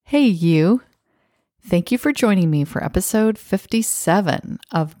Hey, you. Thank you for joining me for episode 57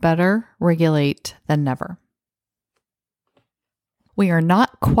 of Better Regulate Than Never. We are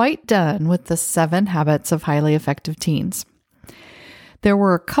not quite done with the 7 habits of highly effective teens. There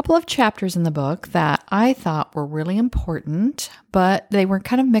were a couple of chapters in the book that I thought were really important, but they were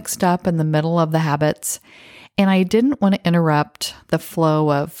kind of mixed up in the middle of the habits, and I didn't want to interrupt the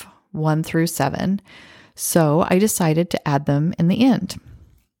flow of 1 through 7, so I decided to add them in the end.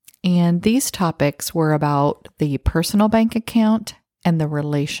 And these topics were about the personal bank account and the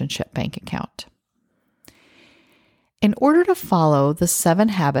relationship bank account. In order to follow the 7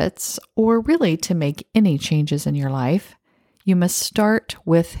 habits, or really to make any changes in your life, you must start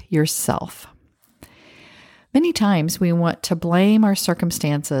with yourself. Many times we want to blame our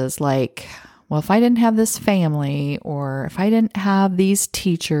circumstances like, well, if I didn't have this family, or if I didn't have these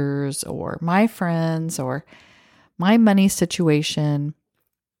teachers, or my friends, or my money situation.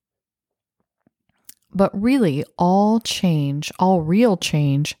 But really, all real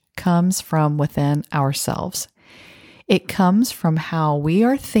change comes from within ourselves. It comes from how we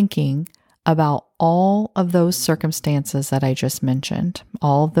are thinking about all of those circumstances that I just mentioned,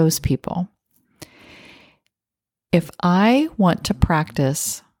 all of those people. If I want to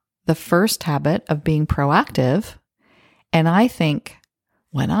practice the first habit of being proactive, and I think,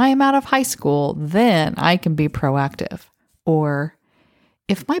 when I'm out of high school, then I can be proactive, or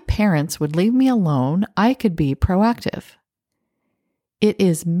if my parents would leave me alone, I could be proactive. It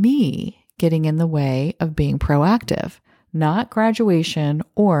is me getting in the way of being proactive, not graduation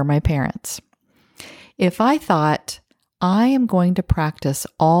or my parents. If I thought, I am going to practice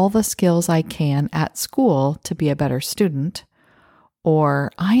all the skills I can at school to be a better student,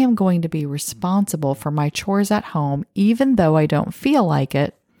 or I am going to be responsible for my chores at home even though I don't feel like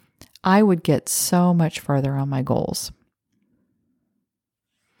it, I would get so much further on my goals.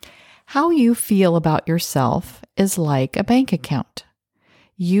 How you feel about yourself is like a bank account.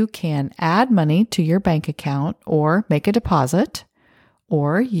 You can add money to your bank account or make a deposit,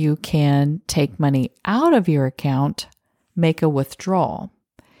 or you can take money out of your account, make a withdrawal.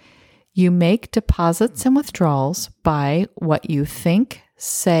 You make deposits and withdrawals by what you think,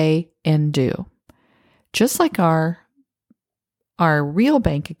 say, and do. Just like our real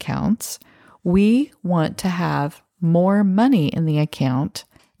bank accounts, we want to have more money in the account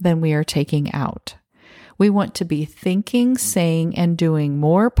than we are taking out. We want to be thinking, saying, and doing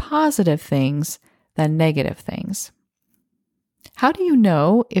more positive things than negative things. How do you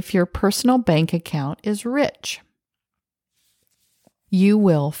know if your personal bank account is rich? You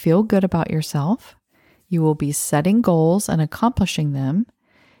will feel good about yourself. You will be setting goals and accomplishing them.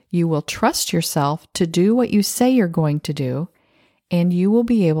 You will trust yourself to do what you say you're going to do, and you will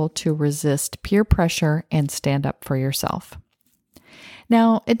be able to resist peer pressure and stand up for yourself.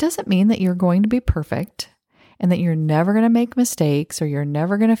 Now, it doesn't mean that you're going to be perfect and that you're never going to make mistakes or you're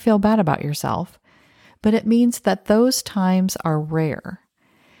never going to feel bad about yourself, but it means that those times are rare,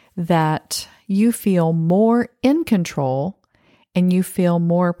 that you feel more in control and you feel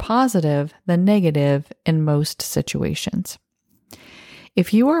more positive than negative in most situations.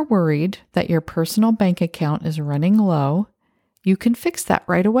 If you are worried that your personal bank account is running low, you can fix that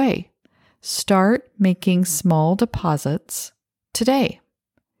right away. Start making small deposits today.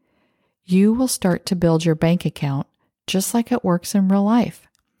 You will start to build your bank account just like it works in real life.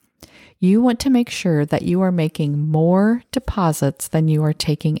 You want to make sure that you are making more deposits than you are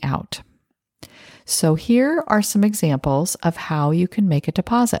taking out. So here are some examples of how you can make a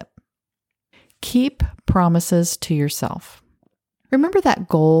deposit. Keep promises to yourself. Remember that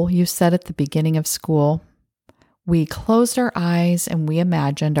goal you set at the beginning of school? We closed our eyes and we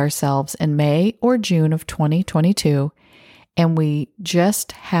imagined ourselves in May or June of 2022, and we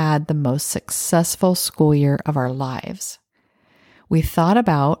just had the most successful school year of our lives. We thought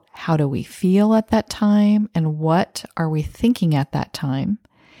about how do we feel at that time and what are we thinking at that time.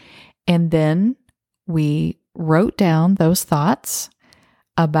 And then we wrote down those thoughts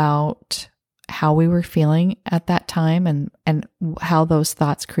about how we were feeling at that time and how those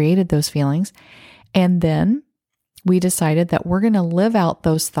thoughts created those feelings. And then we decided that we're going to live out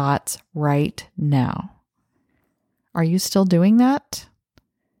those thoughts right now. Are you still doing that?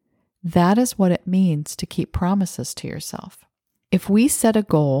 That is what it means to keep promises to yourself. If we set a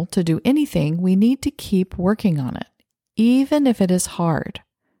goal to do anything, we need to keep working on it, even if it is hard,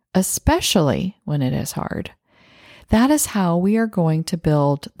 especially when it is hard. That is how we are going to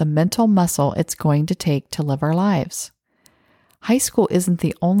build the mental muscle it's going to take to live our lives. High school isn't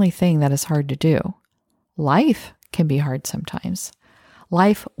the only thing that is hard to do. Life can be hard sometimes.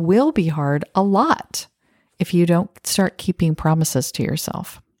 Life will be hard a lot if you don't start keeping promises to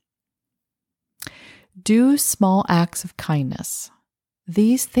yourself. Do small acts of kindness.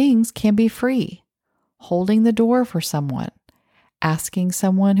 These things can be free. Holding the door for someone, asking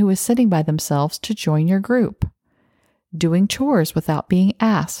someone who is sitting by themselves to join your group, doing chores without being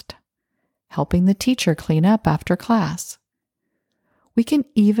asked, helping the teacher clean up after class. We can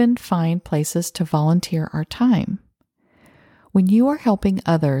even find places to volunteer our time. When you are helping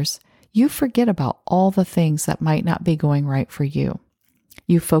others, you forget about all the things that might not be going right for you.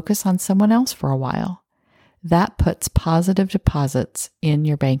 You focus on someone else for a while. That puts positive deposits in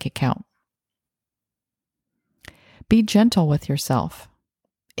your bank account. Be gentle with yourself.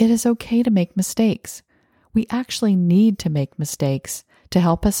 It is okay to make mistakes. We actually need to make mistakes to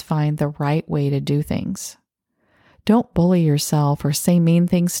help us find the right way to do things. Don't bully yourself or say mean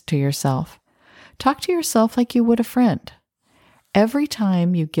things to yourself. Talk to yourself like you would a friend. Every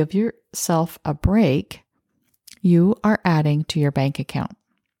time you give yourself a break, you are adding to your bank account.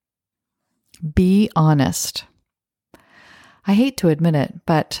 Be honest. I hate to admit it,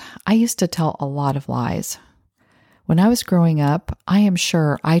 but I used to tell a lot of lies. When I was growing up, I am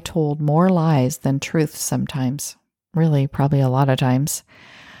sure I told more lies than truth sometimes. Really, probably a lot of times.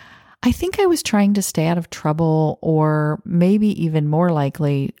 I think I was trying to stay out of trouble or maybe even more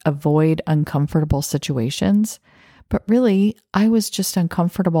likely avoid uncomfortable situations. But really, I was just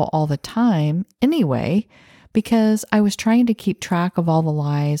uncomfortable all the time anyway, because I was trying to keep track of all the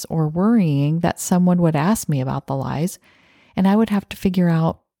lies or worrying that someone would ask me about the lies and I would have to figure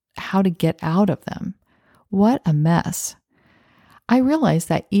out how to get out of them. What a mess. I realized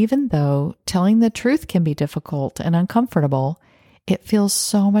that even though telling the truth can be difficult and uncomfortable, it feels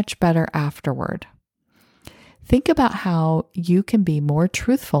so much better afterward. Think about how you can be more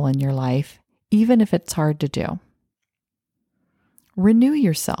truthful in your life, even if it's hard to do. Renew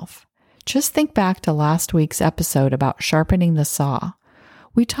yourself. Just think back to last week's episode about sharpening the saw.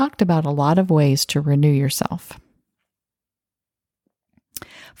 We talked about a lot of ways to renew yourself.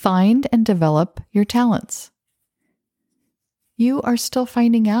 Find and develop your talents. You are still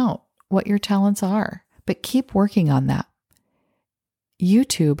finding out what your talents are, but keep working on that.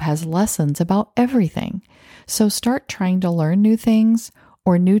 YouTube has lessons about everything, so start trying to learn new things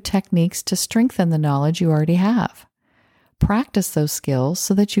or new techniques to strengthen the knowledge you already have. Practice those skills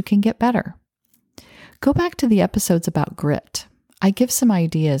so that you can get better. Go back to the episodes about grit. I give some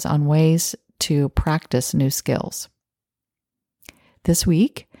ideas on ways to practice new skills. This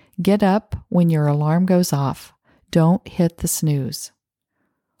week, get up when your alarm goes off. Don't hit the snooze.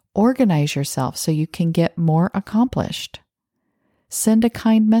 Organize yourself so you can get more accomplished. Send a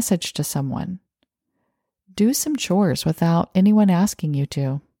kind message to someone. Do some chores without anyone asking you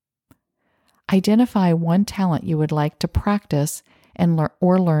to. Identify one talent you would like to practice and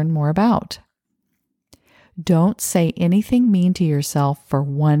learn more about. Don't say anything mean to yourself for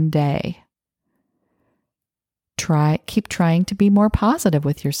one day. Keep trying to be more positive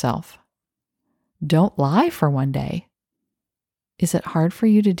with yourself. Don't lie for one day. Is it hard for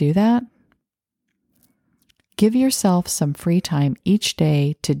you to do that? Give yourself some free time each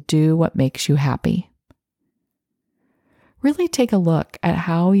day to do what makes you happy. Really take a look at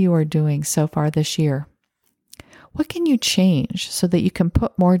how you are doing so far this year. What can you change so that you can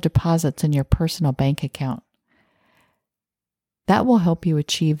put more deposits in your personal bank account? That will help you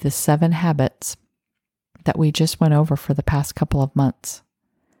achieve the 7 habits that we just went over for the past couple of months.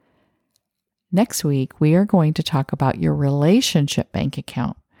 Next week, we are going to talk about your relationship bank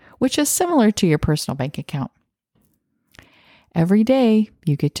account, which is similar to your personal bank account. Every day,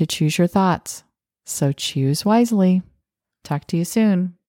 you get to choose your thoughts, so choose wisely. Talk to you soon.